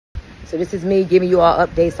So this is me giving you all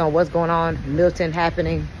updates on what's going on, Milton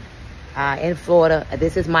happening in Florida.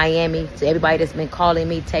 This is Miami. So everybody that's been calling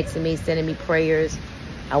me, texting me, sending me prayers,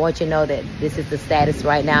 I want you to know that this is the status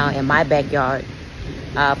right now in my backyard.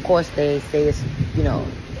 Of course, they say it's, you know,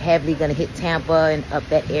 heavily going to hit Tampa and up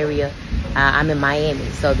that area. I'm in Miami.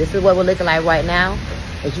 So this is what we're looking like right now.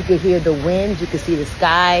 As you can hear the wind, you can see the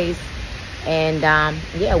skies. And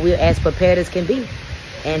yeah, we're as prepared as can be.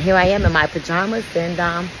 And here I am in my pajamas.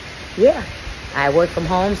 And yeah, I work from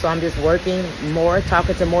home, so I'm just working more,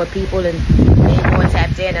 talking to more people and being more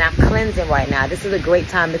tapped in. And I'm cleansing right now. This is a great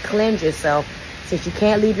time to cleanse yourself since you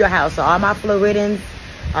can't leave your house. So all my Floridians,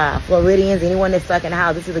 anyone that's stuck in the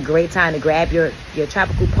house, this is a great time to grab your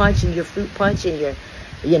tropical punch and your fruit punch and your,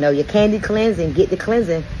 you know, your candy cleanse and get the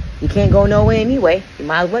cleansing. You can't go nowhere anyway. You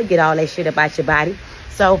might as well get all that shit about your body.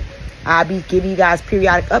 So I'll be giving you guys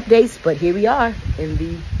periodic updates, but here we are in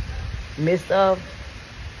the midst of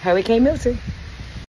Hurricane Milton.